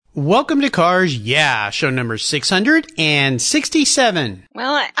Welcome to Cars Yeah, show number 667.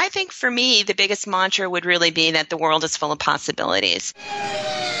 Well, I think for me, the biggest mantra would really be that the world is full of possibilities.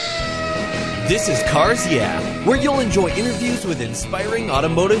 This is Cars Yeah, where you'll enjoy interviews with inspiring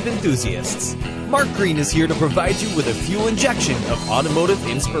automotive enthusiasts. Mark Green is here to provide you with a fuel injection of automotive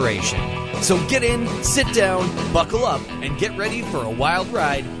inspiration. So get in, sit down, buckle up, and get ready for a wild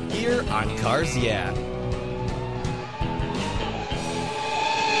ride here on Cars Yeah.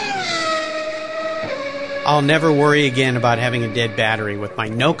 I'll never worry again about having a dead battery with my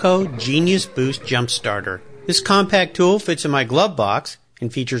NOCO Genius Boost Jump Starter. This compact tool fits in my glove box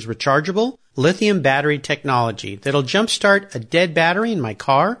and features rechargeable lithium battery technology that'll jumpstart a dead battery in my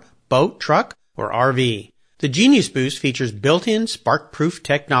car, boat, truck, or RV. The Genius Boost features built-in spark-proof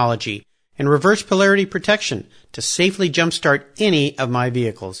technology and reverse polarity protection to safely jumpstart any of my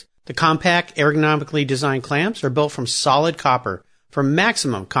vehicles. The compact, ergonomically designed clamps are built from solid copper for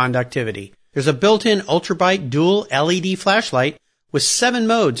maximum conductivity. There's a built-in ultra-bright dual LED flashlight with 7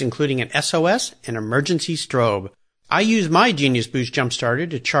 modes, including an SOS and emergency strobe. I use my Genius Boost Jump Starter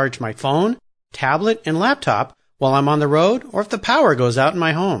to charge my phone, tablet, and laptop while I'm on the road or if the power goes out in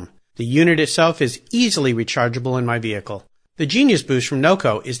my home. The unit itself is easily rechargeable in my vehicle. The Genius Boost from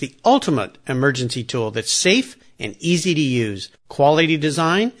NOCO is the ultimate emergency tool that's safe and easy to use. Quality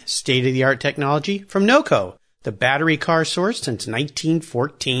design, state-of-the-art technology from NOCO, the battery car source since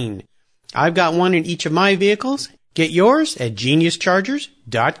 1914. I've got one in each of my vehicles. Get yours at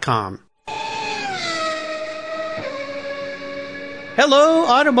geniuschargers.com. Hello,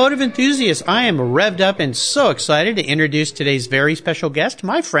 automotive enthusiasts. I am revved up and so excited to introduce today's very special guest,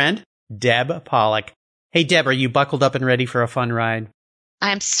 my friend, Deb Pollock. Hey, Deb, are you buckled up and ready for a fun ride?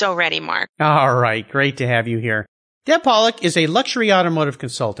 I'm so ready, Mark. All right, great to have you here. Deb Pollock is a luxury automotive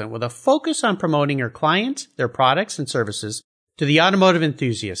consultant with a focus on promoting her clients, their products, and services to the automotive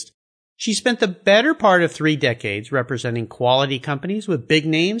enthusiast. She spent the better part of 3 decades representing quality companies with big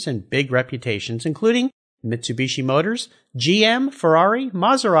names and big reputations, including Mitsubishi Motors, GM, Ferrari,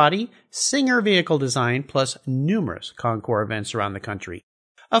 Maserati, Singer Vehicle Design, plus numerous Concours events around the country.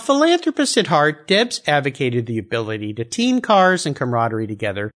 A philanthropist at heart, Deb's advocated the ability to team cars and camaraderie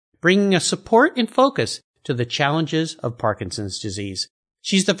together, bringing a support and focus to the challenges of Parkinson's disease.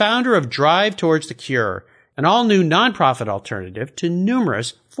 She's the founder of Drive Towards the Cure, an all-new nonprofit alternative to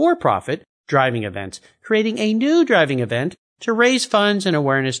numerous for-profit driving events, creating a new driving event to raise funds and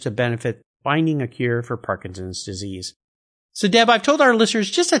awareness to benefit finding a cure for Parkinson's disease. So, Deb, I've told our listeners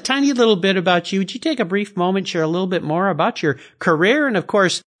just a tiny little bit about you. Would you take a brief moment, share a little bit more about your career and, of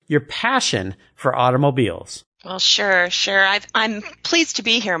course, your passion for automobiles? Well, sure. I'm pleased to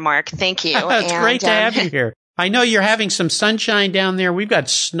be here, Mark. Thank you. It's great to have you here. I know you're having some sunshine down there. We've got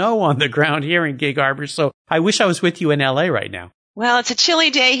snow on the ground here in Gig Harbor, so I wish I was with you in LA right now. Well, it's a chilly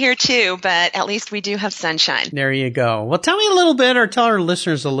day here too, but at least we do have sunshine. There you go. Well, tell me a little bit, or tell our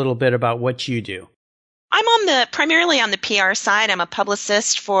listeners a little bit about what you do. I'm primarily on the PR side. I'm a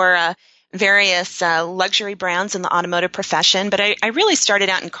publicist for various luxury brands in the automotive profession, but I really started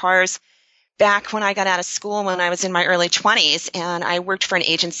out in cars back when I got out of school when I was in my early 20s, and I worked for an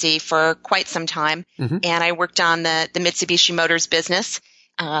agency for quite some time, and I worked on the Mitsubishi Motors business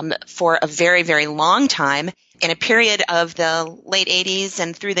for a very, very long time. In a period of the late 80s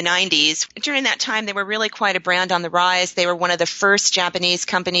and through the 90s, during that time, they were really quite a brand on the rise. They were one of the first Japanese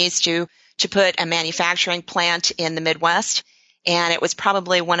companies to put a manufacturing plant in the Midwest. And it was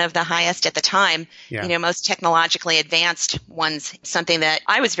probably one of the highest at the time, most technologically advanced ones, something that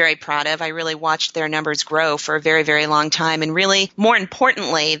I was very proud of. I really watched their numbers grow for a very, very long time. And really, more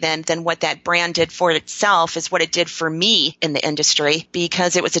importantly than what that brand did for itself is what it did for me in the industry,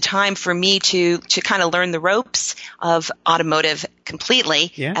 because it was a time for me to kind of learn the ropes of automotive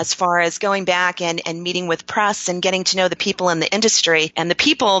completely, as far as going back and meeting with press and getting to know the people in the industry. And the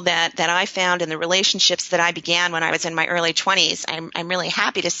people that I found and the relationships that I began when I was in my early 20s, I'm really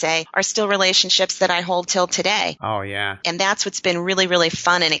happy to say, are still relationships that I hold till today. Oh, yeah. And that's what's been really, really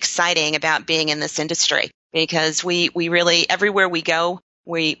fun and exciting about being in this industry, because we really, everywhere we go,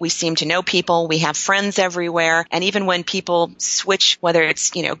 we seem to know people. We have friends everywhere. And even when people switch, whether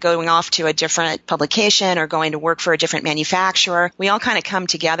it's, going off to a different publication or going to work for a different manufacturer, we all kind of come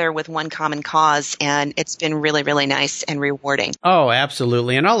together with one common cause. And it's been really, really nice and rewarding. Oh,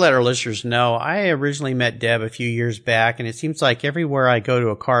 absolutely. And I'll let our listeners know, I originally met Deb a few years back, and it seems like everywhere I go to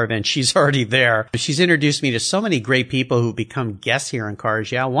a car event, she's already there. She's introduced me to so many great people who become guests here on Cars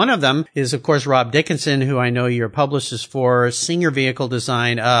Yeah. One of them is, of course, Rob Dickinson, who I know you're a publicist for, Singer Vehicle Design,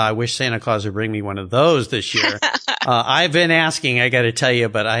 sign. I wish Santa Claus would bring me one of those this year. I've been asking, I got to tell you,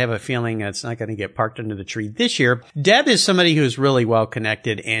 but I have a feeling it's not going to get parked under the tree this year. Deb is somebody who's really well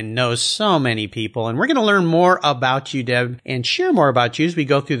connected and knows so many people. And we're going to learn more about you, Deb, and share more about you as we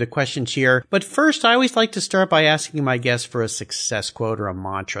go through the questions here. But first, I always like to start by asking my guests for a success quote or a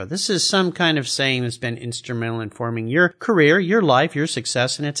mantra. This is some kind of saying that's been instrumental in forming your career, your life, your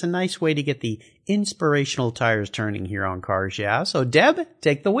success, and it's a nice way to get the inspirational tires turning here on Cars Yeah. So, Deb,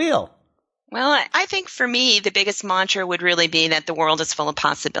 take the wheel. Well, I think for me, the biggest mantra would really be that the world is full of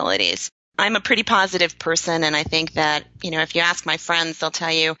possibilities. I'm a pretty positive person, and I think that, if you ask my friends, they'll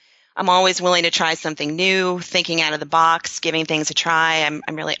tell you I'm always willing to try something new, thinking out of the box, giving things a try.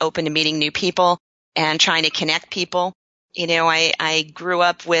 I'm really open to meeting new people and trying to connect people. I grew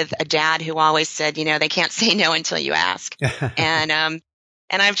up with a dad who always said, they can't say no until you ask.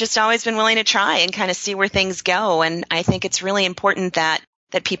 And I've just always been willing to try and kind of see where things go. And I think it's really important that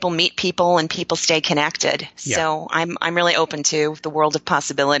people meet people and people stay connected. Yeah. So I'm really open to the world of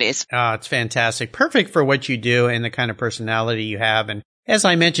possibilities. Oh, it's fantastic. Perfect for what you do and the kind of personality you have. And as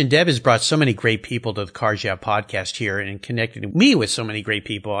I mentioned, Deb has brought so many great people to the Cars Yeah podcast here and connected me with so many great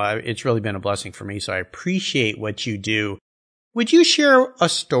people. It's really been a blessing for me. So I appreciate what you do. Would you share a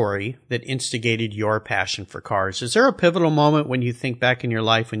story that instigated your passion for cars? Is there a pivotal moment when you think back in your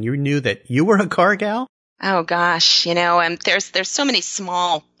life when you knew that you were a car gal? Oh gosh, there's so many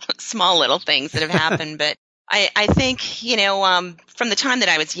small little things that have happened, but I think, from the time that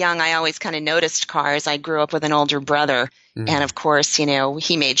I was young, I always kind of noticed cars. I grew up with an older brother. Mm-hmm. And of course,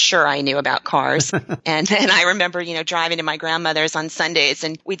 he made sure I knew about cars. And I remember, driving to my grandmother's on Sundays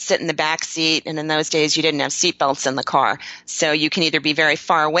and we'd sit in the back seat. And in those days, you didn't have seatbelts in the car. So you can either be very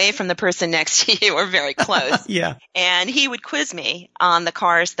far away from the person next to you or very close. Yeah. And he would quiz me on the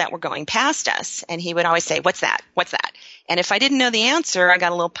cars that were going past us. And he would always say, "What's that? What's that?" And if I didn't know the answer, I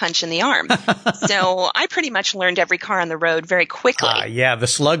got a little punch in the arm. So I pretty much learned every car on the road very quickly. Yeah, the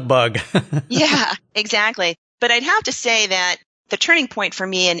slug bug. Yeah, exactly. But I'd have to say that the turning point for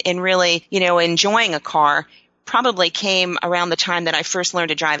me in really, enjoying a car probably came around the time that I first learned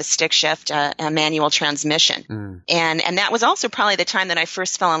to drive a stick shift, a manual transmission. Mm. And that was also probably the time that I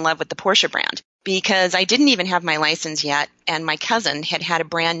first fell in love with the Porsche brand, because I didn't even have my license yet. And my cousin had a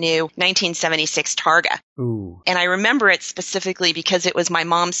brand new 1976 Targa. Ooh. And I remember it specifically because it was my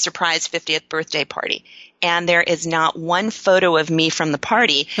mom's surprise 50th birthday party. And there is not one photo of me from the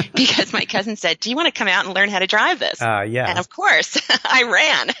party because my cousin said, "Do you want to come out and learn how to drive this?" Yeah. And of course, I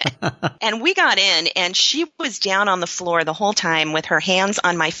ran. And we got in, and she was down on the floor the whole time with her hands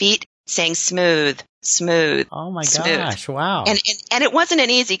on my feet saying, "Smooth, smooth." Oh my smooth. Gosh, wow. And it wasn't an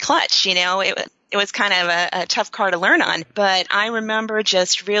easy clutch, It was kind of a tough car to learn on, but I remember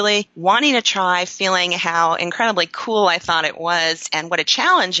just really wanting to try, feeling how incredibly cool I thought it was and what a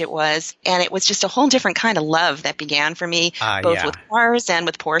challenge it was. And it was just a whole different kind of love that began for me, both with cars and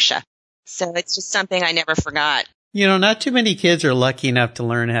with Porsche. So it's just something I never forgot. Not too many kids are lucky enough to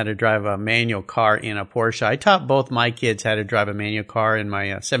learn how to drive a manual car in a Porsche. I taught both my kids how to drive a manual car in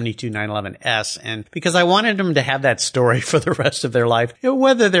my 72 911S, and because I wanted them to have that story for the rest of their life.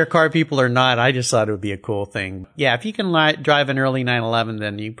 Whether they're car people or not, I just thought it would be a cool thing. Yeah, if you can drive an early 911,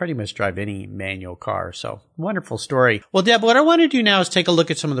 then you pretty much drive any manual car. So, wonderful story. Well, Deb, what I want to do now is take a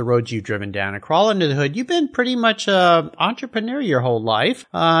look at some of the roads you've driven down and crawl under the hood. You've been pretty much an entrepreneur your whole life.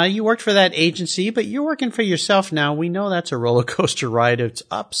 You worked for that agency, but you're working for yourself now. We know that's a roller coaster ride. It's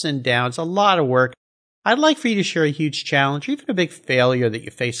ups and downs, a lot of work. I'd like for you to share a huge challenge, even a big failure that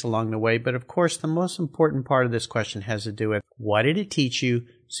you faced along the way. But of course, the most important part of this question has to do with what did it teach you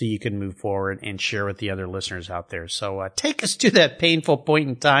so you can move forward and share with the other listeners out there. So take us to that painful point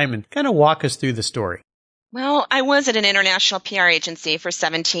in time and kind of walk us through the story. Well, I was at an international PR agency for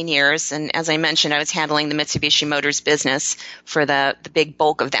 17 years, and as I mentioned, I was handling the Mitsubishi Motors business for the big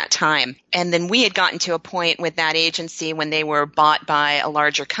bulk of that time. And then we had gotten to a point with that agency when they were bought by a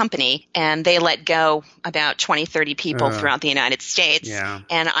larger company, and they let go about 20, 30 people throughout the United States. Yeah.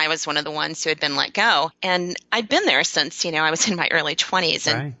 And I was one of the ones who had been let go. And I'd been there since, I was in my early 20s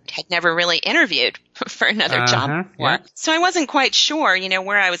and had never really interviewed for another job before. Yeah. So I wasn't quite sure,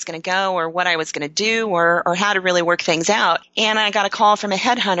 where I was going to go or what I was going to do or how to really work things out. And I got a call from a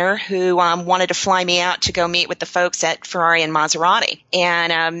headhunter who wanted to fly me out to go meet with the folks at Ferrari and Maserati.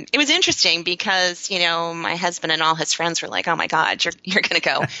 And it was interesting because, my husband and all his friends were like, "Oh my God, you're going to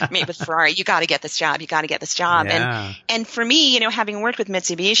go meet with Ferrari. You got to get this job. You got to get this job." Yeah. And for me, having worked with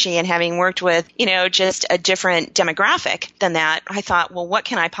Mitsubishi and having worked with, just a different demographic than that, I thought, well, what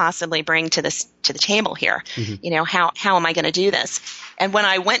can I possibly bring to this to the table here? How am I going to do this? And when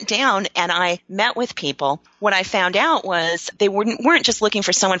I went down and I met with people, what I found out was they weren't just looking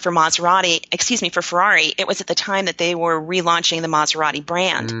for someone for for Ferrari. It was at the time that they were relaunching the Maserati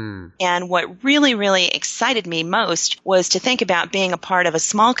brand. And what really, really excited me most was to think about being a part of a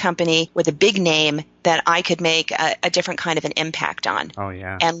small company with a big name that I could make a different kind of an impact on. Oh,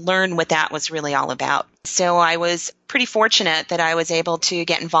 yeah. And learn what that was really all about. So I was pretty fortunate that I was able to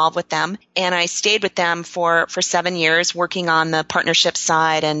get involved with them. And I stayed with them for 7 years, working on the partnership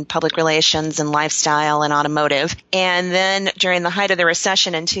side and public relations and lifestyle and automotive. And then during the height of the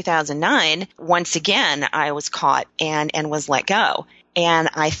recession in 2009, once again, I was caught and was let go. And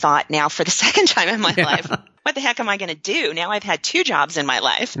I thought, now for the second time in my life, what the heck am I going to do? Now I've had 2 jobs in my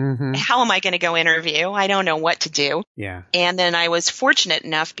life. How am I going to go interview? I don't know what to do. Yeah. And then I was fortunate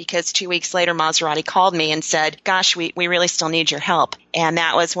enough because 2 weeks later, Maserati called me and said, gosh, we really still need your help. And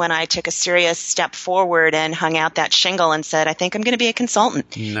that was when I took a serious step forward and hung out that shingle and said, I think I'm going to be a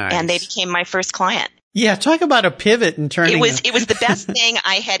consultant. Nice. And they became my first client. Yeah, talk about a pivot and turning. It was the best thing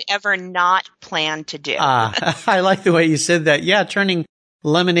I had ever not planned to do. I like the way you said that. Yeah, turning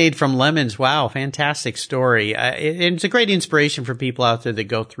lemonade from lemons. Wow, fantastic story. It's a great inspiration for people out there that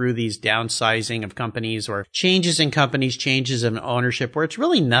go through these downsizing of companies or changes in companies, changes in ownership, where it's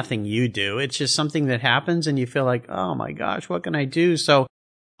really nothing you do. It's just something that happens and you feel like, oh my gosh, what can I do? So,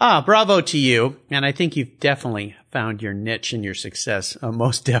 bravo to you. And I think you've definitely found your niche and your success,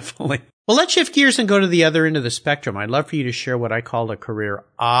 most definitely. Well, let's shift gears and go to the other end of the spectrum. I'd love for you to share what I call a career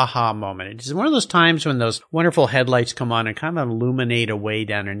aha moment. It's one of those times when those wonderful headlights come on and kind of illuminate a way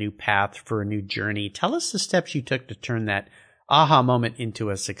down a new path for a new journey. Tell us the steps you took to turn that aha moment into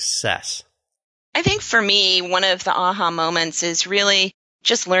a success. I think for me, one of the aha moments is really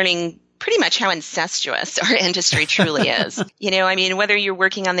just learning pretty much how incestuous our industry truly is. Whether you're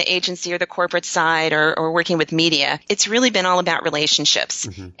working on the agency or the corporate side or working with media, it's really been all about relationships.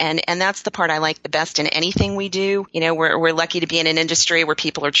 And that's the part I like the best in anything we do. We're lucky to be in an industry where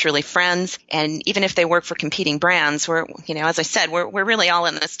people are truly friends. And even if they work for competing brands, as I said, we're really all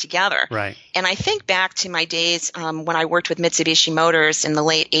in this together. Right. And I think back to my days when I worked with Mitsubishi Motors in the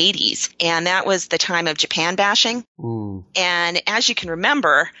late 80s, and that was the time of Japan bashing. And as you can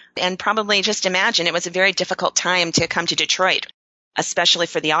remember, and probably just imagine, it was a very difficult time to come to Detroit, especially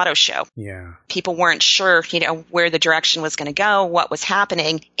for the auto show. Yeah. People weren't sure, where the direction was going to go, what was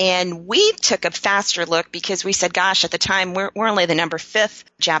happening. And we took a faster look because we said, gosh, at the time, we're only the number 5th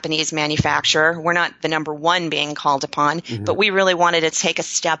Japanese manufacturer. We're not the number 1 being called upon, but we really wanted to take a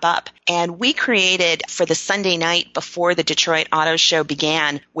step up. And we created, for the Sunday night before the Detroit Auto Show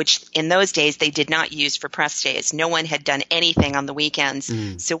began, which in those days they did not use for press days. No one had done anything on the weekends.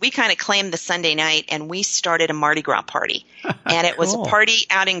 So we kind of claimed the Sunday night and we started a Mardi Gras party. And it was a party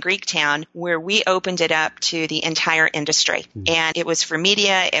out in Greektown where we opened it up to the entire industry. And it was for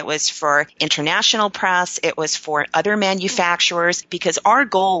media, it was for international press, it was for other manufacturers, because our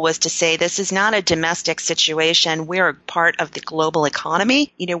goal was to say this is not a domestic situation. We're a part of the global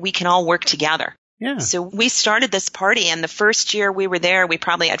economy. We can all work together. Yeah. So we started this party, and the first year we were there, we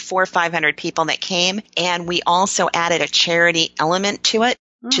probably had 400 or 500 people that came, and we also added a charity element to it.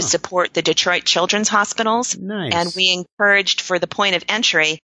 To support the Detroit Children's Hospitals. Nice. And we encouraged, for the point of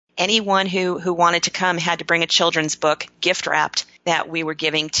entry, anyone who wanted to come had to bring a children's book, gift wrapped, that we were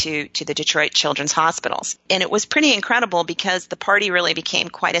giving to the Detroit Children's Hospitals. And it was pretty incredible because the party really became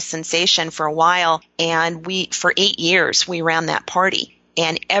quite a sensation for a while. And for 8 years, we ran that party.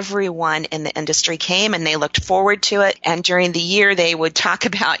 And everyone in the industry came and they looked forward to it. And during the year, they would talk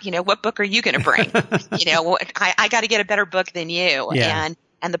about, what book are you going to bring? I got to get a better book than you. Yeah.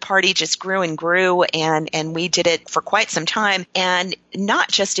 And the party just grew and grew, and we did it for quite some time. And not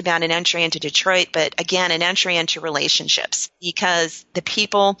just about an entry into Detroit, but again, an entry into relationships, because the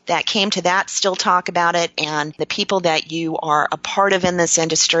people that came to that still talk about it, and the people that you are a part of in this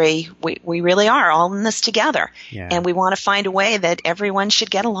industry, we really are all in this together. Yeah. And we want to find a way that everyone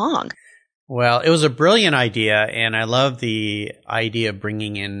should get along. Well, it was a brilliant idea, and I love the idea of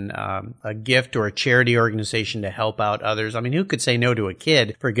bringing in a gift or a charity organization to help out others. I mean, who could say no to a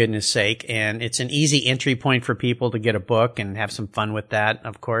kid, for goodness sake? And it's an easy entry point for people to get a book and have some fun with that,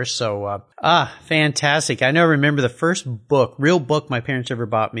 of course. So, fantastic. I remember the first real book my parents ever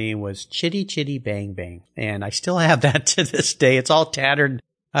bought me was Chitty Chitty Bang Bang, and I still have that to this day. It's all tattered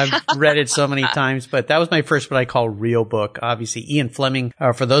I've read it so many times, but that was my first what I call real book. Obviously, Ian Fleming,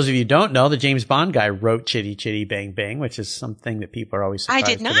 for those of you who don't know, the James Bond guy wrote Chitty Chitty Bang Bang, which is something that people are always surprised I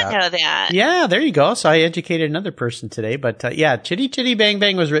did not about. know that. Yeah, there you go. So I educated another person today. But yeah, Chitty Chitty Bang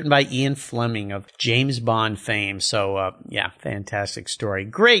Bang was written by Ian Fleming of James Bond fame. So yeah, fantastic story.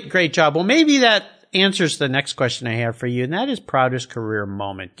 Great job. Well, maybe that answers the next question I have for you, and that is proudest career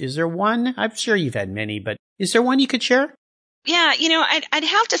moment. Is there one? I'm sure you've had many, but is there one you could share? Yeah, I'd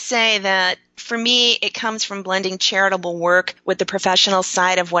have to say that for me, it comes from blending charitable work with the professional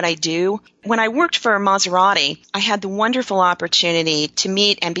side of what I do. When I worked for Maserati, I had the wonderful opportunity to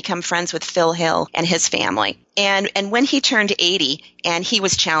meet and become friends with Phil Hill and his family. And when he turned 80 and he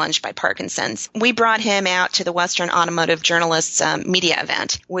was challenged by Parkinson's, we brought him out to the Western Automotive Journalists media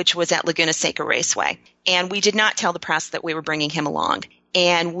event, which was at Laguna Seca Raceway. And we did not tell the press that we were bringing him along.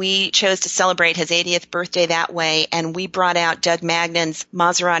 And we chose to celebrate his 80th birthday that way. And we brought out Doug Magnon's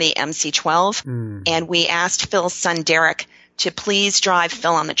Maserati MC12. And we asked Phil's son, Derek, to please drive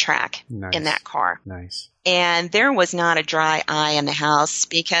Phil on the track in that car. Nice. And there was not a dry eye in the house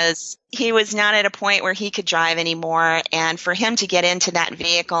because he was not at a point where he could drive anymore, and for him to get into that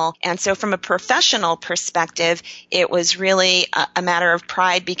vehicle. And so from a professional perspective, it was really a matter of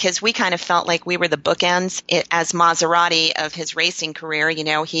pride because we kind of felt like we were the bookends as Maserati of his racing career.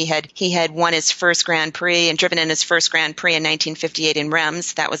 He had won his first Grand Prix and driven in his first Grand Prix in 1958 in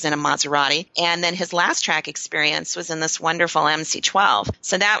Reims. That was in a Maserati. And then his last track experience was in this wonderful MC12.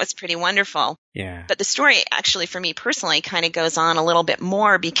 So that was pretty wonderful. Yeah. But the story actually for me personally kind of goes on a little bit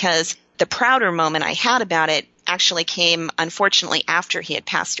more because the prouder moment I had about it actually came, unfortunately, after he had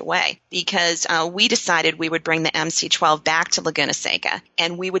passed away because we decided we would bring the MC12 back to Laguna Seca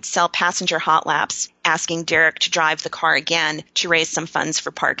and we would sell passenger hot laps, asking Derek to drive the car again to raise some funds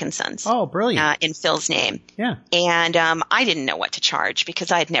for Parkinson's. Oh, brilliant. In Phil's name. Yeah. And I didn't know what to charge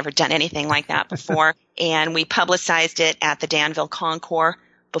because I had never done anything like that before. And we publicized it at the Danville Concours.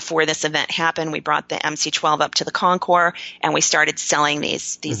 Before this event happened, we brought the MC12 up to the Concours and we started selling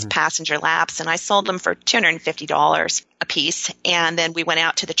these passenger laps, and I sold them for $250 a piece. And then we went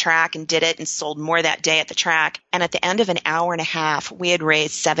out to the track and did it and sold more that day at the track. And at the end of an hour and a half, we had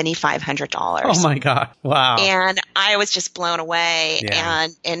raised $7,500. Oh my God. Wow. And I was just blown away. Yeah.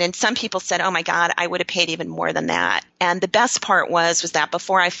 And then some people said, oh my God, I would have paid even more than that. And the best part was that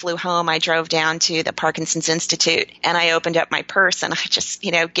before I flew home, I drove down to the Parkinson's Institute and I opened up my purse and I just,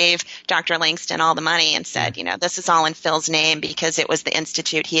 gave Dr. Langston all the money and said, this is all in Phil's name because it was the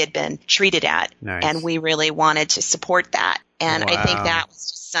institute he had been treated at. Nice. And we really wanted to support that. And Wow. I think that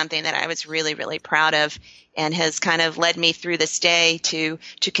was just something that I was really, really proud of and has kind of led me through this day to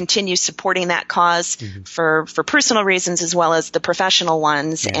continue supporting that cause for personal reasons as well as the professional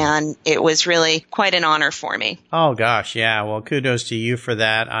ones. Yeah. And it was really quite an honor for me. Oh gosh. Yeah. Well, kudos to you for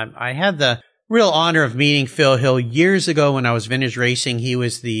that. I had the real honor of meeting Phil Hill years ago when I was vintage racing. He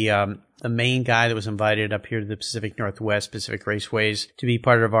was the main guy that was invited up here to the Pacific Northwest, Pacific Raceways, to be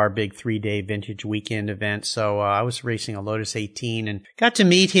part of our big 3-day vintage weekend event. So I was racing a Lotus 18 and got to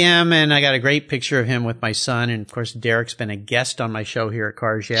meet him, and I got a great picture of him with my son. And of course, Derek's been a guest on my show here at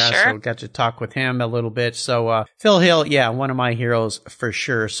Cars Yeah, Sure. so got to talk with him a little bit. So Phil Hill, yeah, one of my heroes for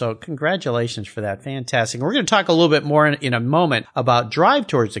sure. So congratulations for that. Fantastic. We're going to talk a little bit more in a moment about Drive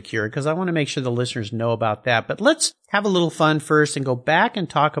Towards the Cure because I want to make sure the listeners know about that. But let's have a little fun first and go back and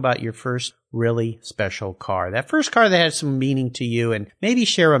talk about your first really special car. That first car that had some meaning to you, and maybe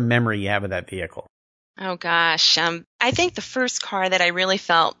share a memory you have of that vehicle. Oh gosh. I think the first car that I really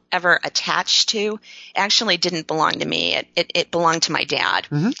felt ever attached to actually didn't belong to me. It belonged to my dad.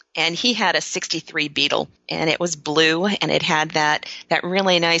 And he had a 63 Beetle and it was blue and it had that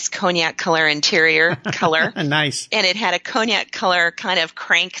really nice cognac color interior color. Nice. And it had a cognac color kind of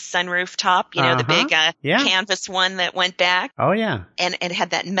crank sunroof top, the big canvas one that went back. Oh yeah. And it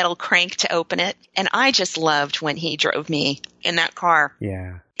had that metal crank to open it. And I just loved when he drove me in that car.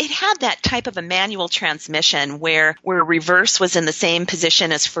 Yeah. It had that type of a manual transmission where reverse was in the same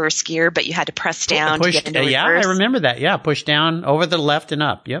position as first gear, but you had to press down to get into reverse. Yeah, I remember that. Yeah, push down over the left and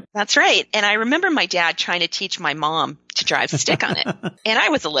up. Yep. That's right. And I remember my dad trying to teach my mom to drive stick on it. And I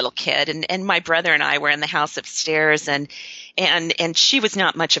was a little kid and my brother and I were in the house upstairs and she was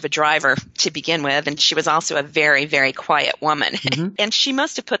not much of a driver to begin with. And she was also a very, very quiet woman. And she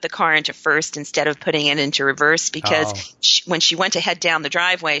must have put the car into first instead of putting it into reverse because when she went to head down the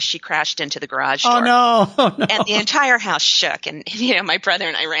driveway, she crashed into the garage door. Oh no. And the entire house shook. And, my brother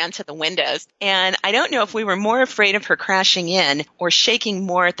and I ran to the windows. And I don't know if we were more afraid of her crashing in or shaking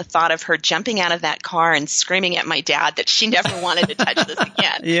more at the thought of her jumping out of that car and screaming at my dad that she never wanted to touch this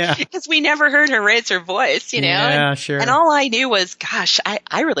again. Yeah. Because we never heard her raise her voice, you know? Yeah, sure. And all I knew was, gosh,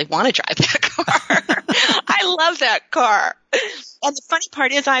 I really want to drive that car. I love that car. And the funny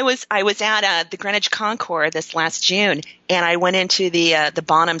part is I was at the Greenwich Concours this last June, and I went into the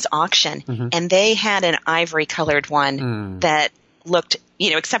Bonhams auction, and they had an ivory colored one that looked,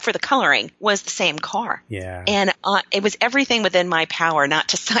 you know, except for the coloring, was the same car. Yeah. And it was everything within my power not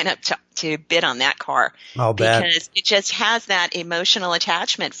to sign up to bid on that car. I'll bet. Because it just has that emotional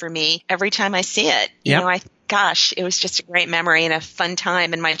attachment for me every time I see it. You Yep. know, gosh, it was just a great memory and a fun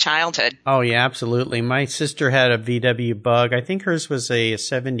time in my childhood. Oh, yeah, absolutely. My sister had a VW Bug. I think hers was a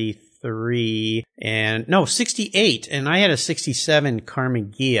 73 68. And I had a 67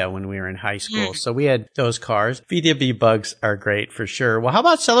 Carmen Ghia when we were in high school. So we had those cars. VW Bugs are great for sure. Well, how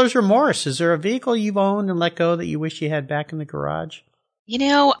about seller's remorse? Is there a vehicle you've owned and let go that you wish you had back in the garage? You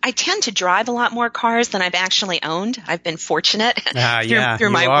know, I tend to drive a lot more cars than I've actually owned. I've been fortunate through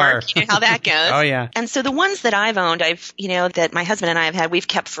my work. You know how that goes. Oh, yeah. And so the ones that I've owned, that my husband and I have had, we've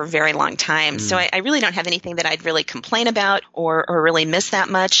kept for a very long time. So I really don't have anything that I'd really complain about or really miss that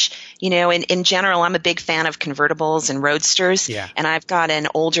much. You know, in general, I'm a big fan of convertibles and roadsters. Yeah. And I've got an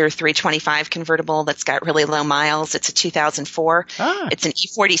older 325 convertible that's got really low miles. It's a 2004. It's an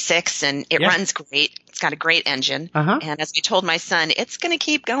E46 and it runs great. It's got a great engine. And as I told my son, it's going to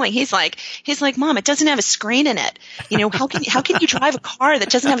keep going. He's like, Mom, it doesn't have a screen in it. You know, how can you drive a car that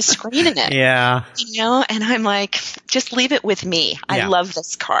doesn't have a screen in it? Yeah. You know, and I'm like, just leave it with me. I love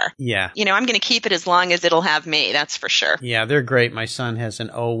this car. Yeah. You know, I'm going to keep it as long as it'll have me. That's for sure. Yeah, they're great. My son has an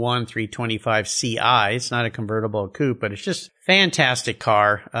 01 325 CI. It's not a convertible coupe, but it's just fantastic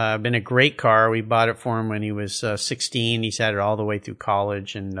car. Been a great car. We bought it for him when he was 16. He's had it all the way through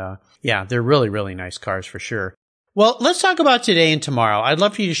college. And yeah, they're really, really nice cars for sure. Well, let's talk about today and tomorrow. I'd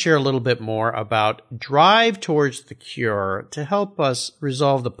love for you to share a little bit more about Drive Towards the Cure to help us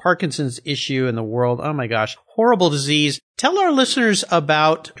resolve the Parkinson's issue in the world. Oh my gosh, horrible disease. Tell our listeners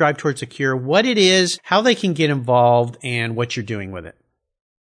about Drive Towards the Cure, what it is, how they can get involved, and what you're doing with it.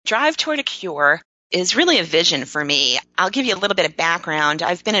 Drive Toward a Cure is really a vision for me. I'll give you a little bit of background.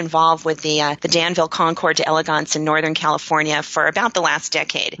 I've been involved with the Danville Concours d'Elegance in Northern California for about the last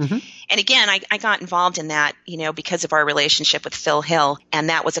decade. And again, I got involved in that, you know, because of our relationship with Phil Hill. And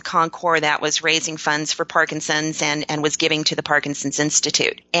that was a concours that was raising funds for Parkinson's and was giving to the Parkinson's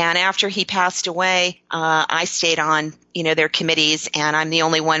Institute. And after he passed away, I stayed on, you know, their committees, and I'm the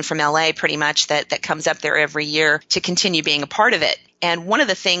only one from LA pretty much that comes up there every year to continue being a part of it. And one of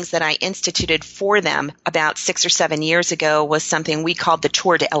the things that I instituted for them about 6 or 7 years ago was something we called the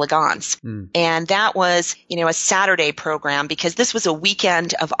Tour d'Elegance. And that was, you know, a Saturday program because this was a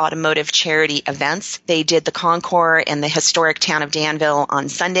weekend of automotive charity events. They did the concours in the historic town of Danville on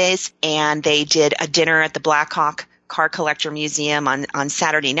Sundays, and they did a dinner at the Blackhawk Car Collector Museum on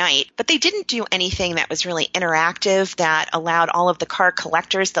Saturday night, but they didn't do anything that was really interactive that allowed all of the car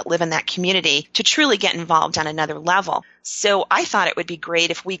collectors that live in that community to truly get involved on another level. So I thought it would be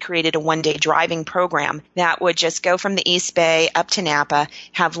great if we created a one-day driving program that would just go from the East Bay up to Napa,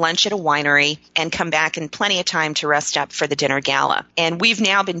 have lunch at a winery, and come back in plenty of time to rest up for the dinner gala. And we've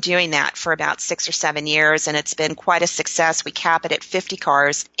now been doing that for about 6 or 7 years, and it's been quite a success. We cap it at 50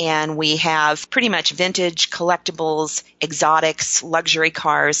 cars, and we have pretty much vintage, collectibles, exotics, luxury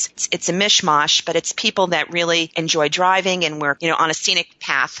cars. It's a mishmash, but it's people that really enjoy driving, and we're, you know, on a scenic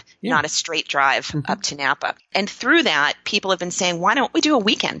path, not a straight drive up to Napa. And through that, people have been saying, why don't we do a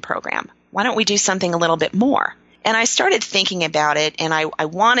weekend program? Why don't we do something a little bit more? And I started thinking about it, and I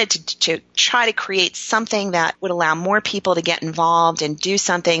wanted to try to create something that would allow more people to get involved and do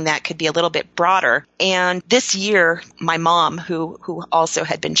something that could be a little bit broader. And this year, my mom, who also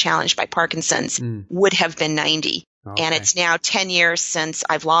had been challenged by Parkinson's, would have been 90. Okay. And it's now 10 years since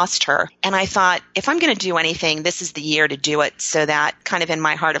I've lost her. And I thought, if I'm going to do anything, this is the year to do it, so that kind of in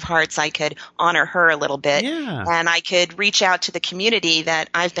my heart of hearts, I could honor her a little bit. Yeah. And I could reach out to the community that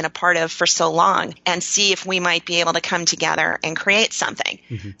I've been a part of for so long and see if we might be able to come together and create something.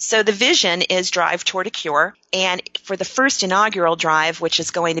 So the vision is Drive Toward a Cure. And for the first inaugural drive, which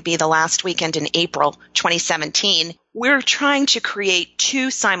is going to be the last weekend in April 2017, we're trying to create 2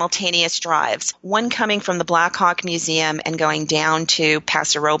 simultaneous drives, one coming from the Blackhawk Museum and going down to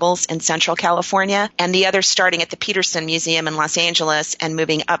Paso Robles in Central California, and the other starting at the Peterson Museum in Los Angeles and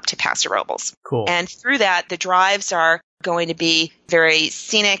moving up to Paso Robles. Cool. And through that, the drives are going to be very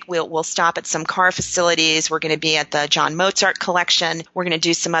scenic. We'll stop at some car facilities. We're going to be at the John Mozart collection. We're going to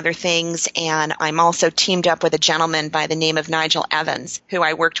do some other things. And I'm also teamed up with a gentleman by the name of Nigel Evans, who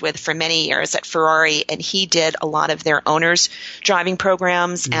I worked with for many years at Ferrari. And he did a lot of their owners driving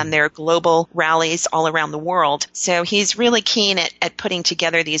programs and their global rallies all around the world. So he's really keen at putting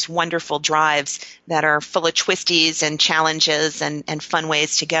together these wonderful drives that are full of twisties and challenges and fun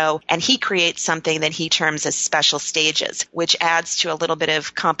ways to go. And he creates something that he terms as special stages, which adds to a little bit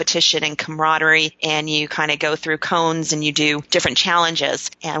of competition and camaraderie. And you kind of go through cones and you do different challenges.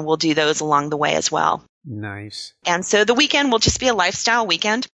 And we'll do those along the way as well. Nice. And so the weekend will just be a lifestyle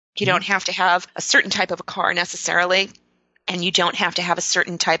weekend. You don't have to have a certain type of a car necessarily. And you don't have to have a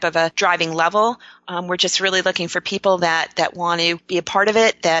certain type of a driving level. We're just really looking for people that want to be a part of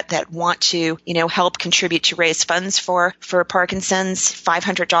it, that want to, help contribute to raise funds for Parkinson's.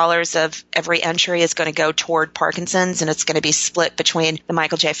 $500 of every entry is going to go toward Parkinson's, and it's going to be split between the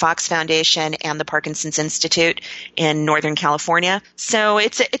Michael J. Fox Foundation and the Parkinson's Institute in Northern California. So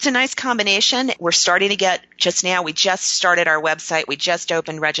it's a nice combination. We're starting to get just now. We just started our website. We just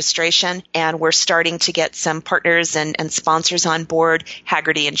opened registration, and we're starting to get some partners and sponsors on board.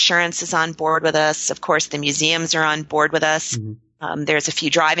 Hagerty Insurance is on board with us. Of course, the museums are on board with us. There's a few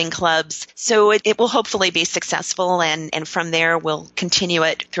driving clubs. So it will hopefully be successful, and from there, we'll continue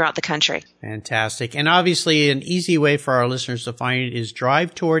it throughout the country. Fantastic. And obviously, an easy way for our listeners to find it is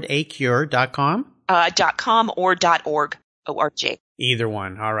drivetowardacure.com? .com or .org. O-R-G. Either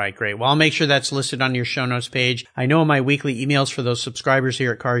one. All right, great. Well, I'll make sure that's listed on your show notes page. I know in my weekly emails for those subscribers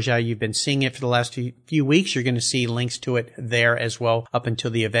here at Cars Yeah, you've been seeing it for the last few weeks. You're going to see links to it there as well up until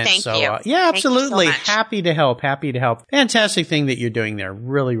the event. Thank you. Yeah, absolutely. Thank you so much. Happy to help. Happy to help. Fantastic thing that you're doing there.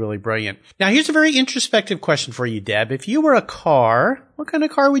 Really, really brilliant. Now, here's a very introspective question for you, Deb. If you were a car, what kind of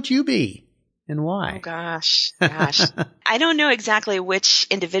car would you be? And why? Oh, gosh. I don't know exactly which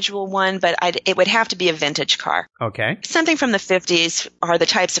individual one, but it would have to be a vintage car. Okay. Something from the 50s are the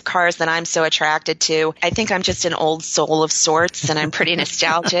types of cars that I'm so attracted to. I think I'm just an old soul of sorts, and I'm pretty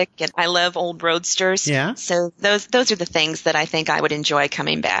nostalgic, and I love old roadsters. Yeah. So those are the things that I think I would enjoy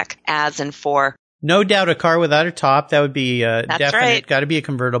coming back as and for. No doubt a car without a top. That would be definite. Right. Got to be a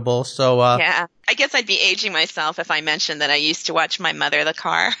convertible. So yeah. I guess I'd be aging myself if I mentioned that I used to watch my mother the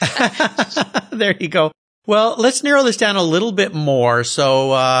car. There you go. Well, let's narrow this down a little bit more.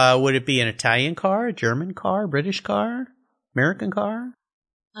 So would it be an Italian car, a German car, British car, American car?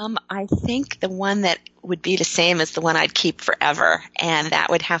 I think the one that would be the same as the one I'd keep forever, and that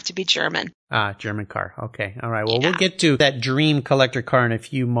would have to be German. German car. Okay. All right. Well, We'll get to that dream collector car in a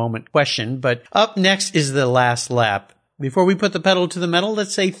few moment question, but up next is the last lap. Before we put the pedal to the metal,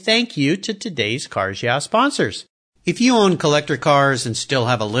 let's say thank you to today's Cars Yeah sponsors. If you own collector cars and still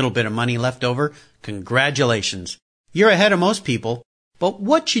have a little bit of money left over, congratulations. You're ahead of most people, but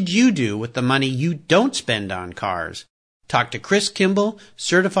what should you do with the money you don't spend on cars? Talk to Chris Kimball,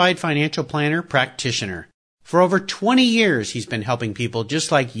 certified financial planner practitioner. For over 20 years, he's been helping people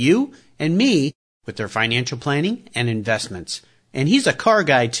just like you and me with their financial planning and investments. And he's a car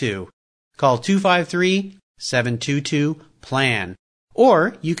guy too. Call 253-722-PLAN.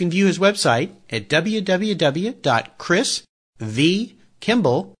 Or you can view his website at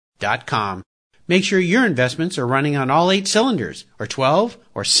www.chrisvkimball.com. Make sure your investments are running on all 8 cylinders, or 12,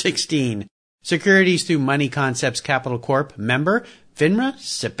 or 16. Securities through Money Concepts Capital Corp. Member, FINRA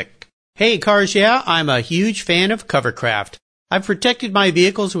SIPC. Hey, Cars Yeah, I'm a huge fan of Covercraft. I've protected my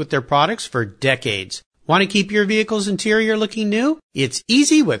vehicles with their products for decades. Want to keep your vehicle's interior looking new? It's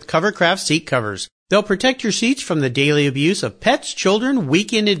easy with Covercraft seat covers. They'll protect your seats from the daily abuse of pets, children,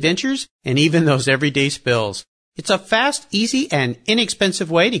 weekend adventures, and even those everyday spills. It's a fast, easy, and inexpensive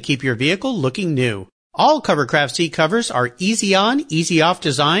way to keep your vehicle looking new. All Covercraft seat covers are easy on, easy off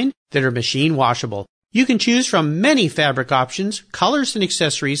design that are machine washable. You can choose from many fabric options, colors, and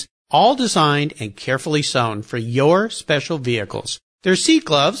accessories, all designed and carefully sewn for your special vehicles. Their seat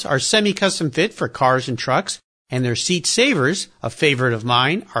gloves are semi-custom fit for cars and trucks, and their seat savers, a favorite of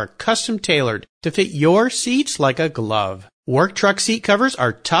mine, are custom tailored to fit your seats like a glove. Work truck seat covers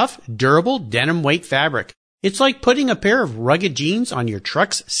are tough, durable, denim weight fabric. It's like putting a pair of rugged jeans on your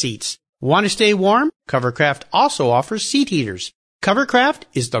truck's seats. Want to stay warm? Covercraft also offers seat heaters. Covercraft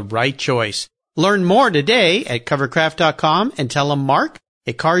is the right choice. Learn more today at covercraft.com and tell them Mark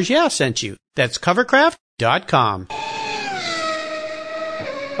at Cars Yeah sent you. That's covercraft.com.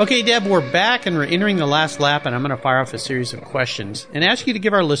 Okay, Deb, we're back and we're entering the last lap, and I'm going to fire off a series of questions and ask you to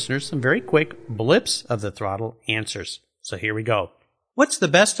give our listeners some very quick blips of the throttle answers. So here we go. What's the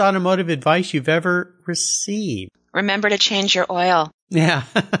best automotive advice you've ever received? Remember to change your oil. Yeah,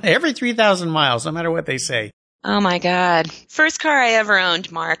 every 3,000 miles, no matter what they say. Oh my God. First car I ever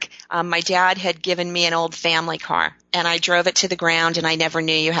owned, Mark. My dad had given me an old family car, and I drove it to the ground, and I never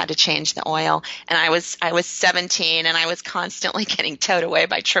knew you had to change the oil. And I was 17, and I was constantly getting towed away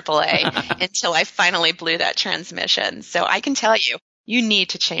by AAA until I finally blew that transmission. So I can tell you, you need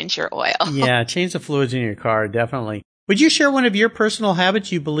to change your oil. Yeah, change the fluids in your car, definitely. Would you share one of your personal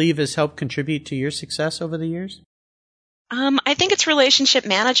habits you believe has helped contribute to your success over the years? I think it's relationship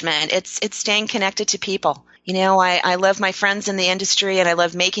management. It's staying connected to people. You know, I love my friends in the industry, and I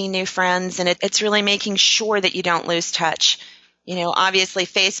love making new friends, and it's really making sure that you don't lose touch. You know, obviously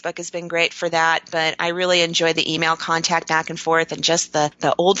Facebook has been great for that, but I really enjoy the email contact back and forth and just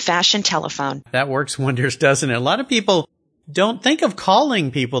the old-fashioned telephone. That works wonders, doesn't it? A lot of people don't think of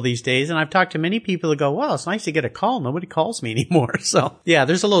calling people these days, and I've talked to many people that go, well, it's nice to get a call. Nobody calls me anymore. So, yeah,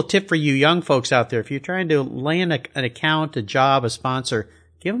 there's a little tip for you young folks out there. If you're trying to land an account, a job, a sponsor,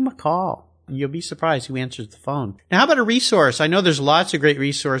 give them a call. You'll be surprised who answers the phone. Now, how about a resource? I know there's lots of great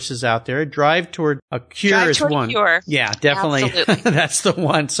resources out there. Drive Toward a Cure is one. Cure. Yeah, definitely. That's the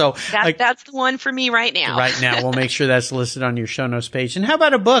one. So that's the one for me right now. Right now. We'll make sure that's listed on your show notes page. And how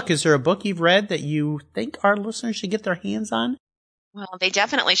about a book? Is there a book you've read that you think our listeners should get their hands on? Well, they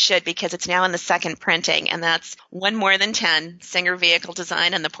definitely should, because it's now in the second printing, and that's One More Than 10, Singer Vehicle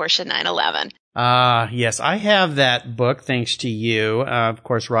Design and the Porsche 911. Yes, I have that book thanks to you. Of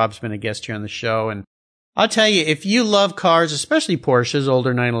course, Rob's been a guest here on the show, and I'll tell you, if you love cars, especially Porsches,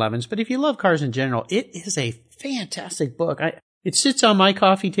 older 911s, but if you love cars in general, it is a fantastic book. It sits on my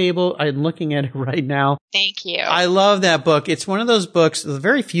coffee table. I'm looking at it right now. Thank you. I love that book. It's one of those books, the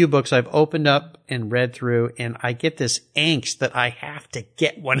very few books I've opened up and read through, and I get this angst that I have to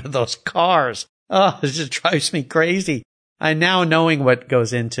get one of those cars. Oh, it just drives me crazy. I'm now knowing what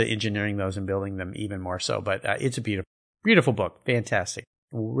goes into engineering those and building them even more so, but it's a beautiful, beautiful book. Fantastic.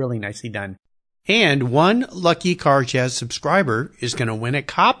 Really nicely done. And one lucky Cars Yeah subscriber is going to win a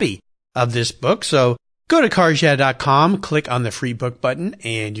copy of this book. So go to carsyeah.com, click on the free book button,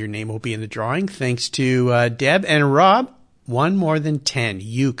 and your name will be in the drawing. Thanks to Deb and Rob. One More Than 10.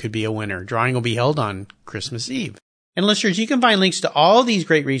 You could be a winner. Drawing will be held on Christmas Eve. And listeners, you can find links to all these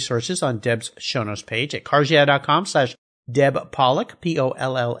great resources on Deb's show notes page at carsyeah.com/Deb Pollack,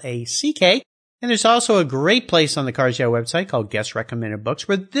 Pollack. And there's also a great place on the Cars Yeah website called Guest Recommended Books,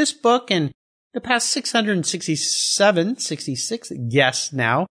 where this book and the past 66 guests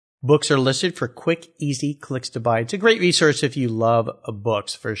now, books are listed for quick, easy clicks to buy. It's a great resource if you love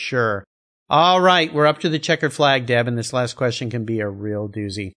books, for sure. All right, we're up to the checkered flag, Deb, and this last question can be a real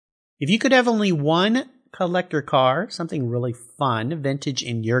doozy. If you could have only one collector car, something really fun, vintage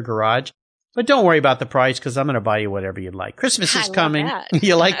in your garage, but don't worry about the price, because I'm going to buy you whatever you'd like. Christmas is coming.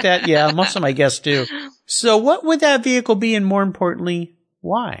 You like that? Yeah, most of my guests do. So what would that vehicle be, and more importantly,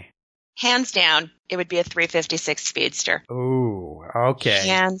 why? Hands down, it would be a 356 Speedster. Ooh, okay.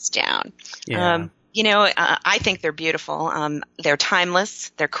 Hands down. Yeah. I think they're beautiful. They're timeless.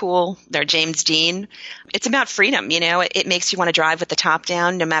 They're cool. They're James Dean. It's about freedom. It makes you want to drive with the top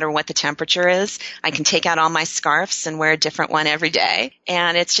down no matter what the temperature is. I can take out all my scarves and wear a different one every day.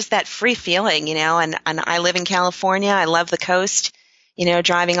 And it's just that free feeling, and I live in California. I love the coast.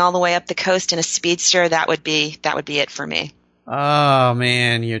 Driving all the way up the coast in a Speedster, that would be it for me. Oh,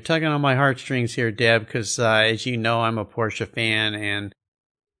 man, you're tugging on my heartstrings here, Deb, because as you know, I'm a Porsche fan, and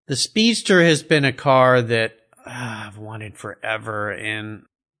the Speedster has been a car that I've wanted forever, and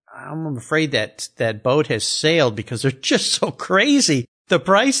I'm afraid that boat has sailed because they're just so crazy. The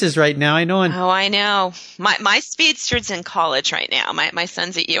prices right now, I know. Oh, I know. My Speedster's in college right now. My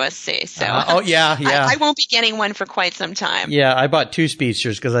son's at USC, so. Yeah. I won't be getting one for quite some time. Yeah, I bought two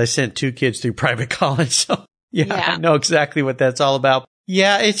Speedsters because I sent two kids through private college, so. Yeah, I know exactly what that's all about.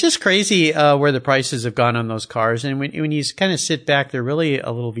 Yeah, it's just crazy where the prices have gone on those cars. And when you kind of sit back, they're really a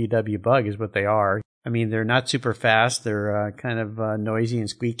little VW bug is what they are. I mean, they're not super fast. They're kind of noisy and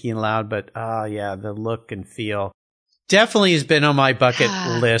squeaky and loud. But, the look and feel definitely has been on my bucket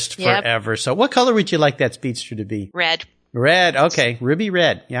list forever. So what color would you like that Speedster to be? Red. Red. Okay. Ruby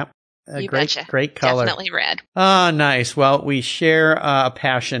red. Yep. Great color. Definitely red. Oh, nice. Well, we share a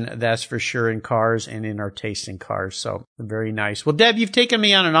passion, that's for sure, in cars and in our taste in cars. So very nice. Well, Deb, you've taken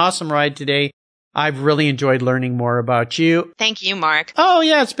me on an awesome ride today. I've really enjoyed learning more about you. Thank you, Mark. Oh,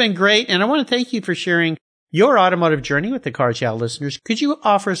 yeah, it's been great. And I want to thank you for sharing your automotive journey with the Cars Yeah listeners. Could you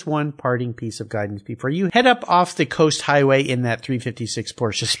offer us one parting piece of guidance before you head up off the coast highway in that 356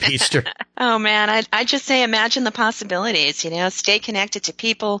 Porsche Speedster? Oh, man, I just say imagine the possibilities, stay connected to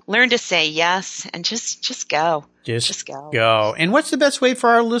people, learn to say yes, and just go. Just go. And what's the best way for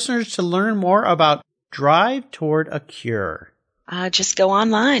our listeners to learn more about Drive Toward a Cure? Just go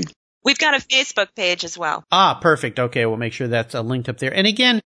online. We've got a Facebook page as well. Ah, perfect. Okay, we'll make sure that's linked up there. And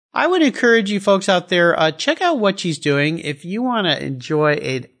again, I would encourage you folks out there, check out what she's doing. If you want to enjoy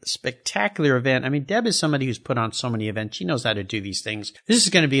a spectacular event, I mean, Deb is somebody who's put on so many events. She knows how to do these things. This is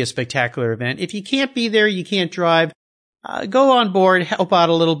going to be a spectacular event. If you can't be there, you can't drive, go on board, help out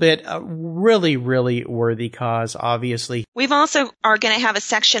a little bit. A really, really worthy cause, obviously. We've also are going to have a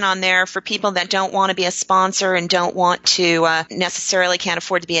section on there for people that don't want to be a sponsor and don't want to necessarily can't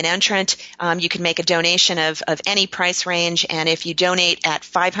afford to be an entrant. You can make a donation of any price range, and if you donate at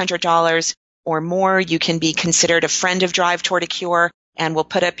 $500 or more, you can be considered a friend of Drive Toward a Cure, and we'll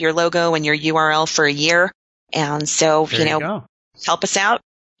put up your logo and your URL for a year. And so, There you go. help us out,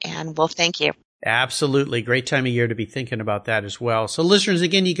 and we'll thank you. Absolutely. Great time of year to be thinking about that as well. So listeners,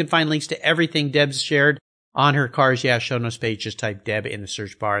 again, you can find links to everything Deb's shared on her Cars Yeah show notes page. Just type Deb in the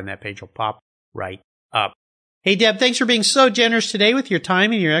search bar and that page will pop right up. Hey, Deb, thanks for being so generous today with your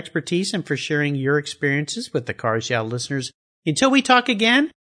time and your expertise and for sharing your experiences with the Cars Yeah listeners. Until we talk again,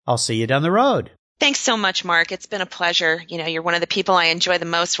 I'll see you down the road. Thanks so much, Mark. It's been a pleasure. You're one of the people I enjoy the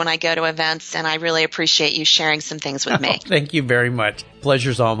most when I go to events, and I really appreciate you sharing some things with me. Thank you very much.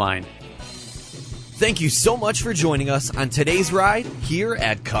 Pleasure's all mine. Thank you so much for joining us on today's ride here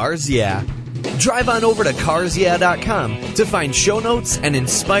at Cars Yeah. Drive on over to carsyeah.com to find show notes and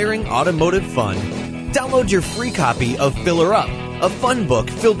inspiring automotive fun. Download your free copy of Filler Up, a fun book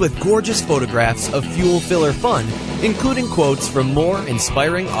filled with gorgeous photographs of fuel filler fun, including quotes from more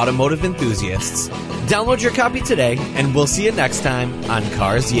inspiring automotive enthusiasts. Download your copy today, and we'll see you next time on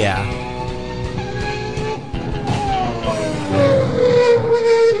Cars Yeah.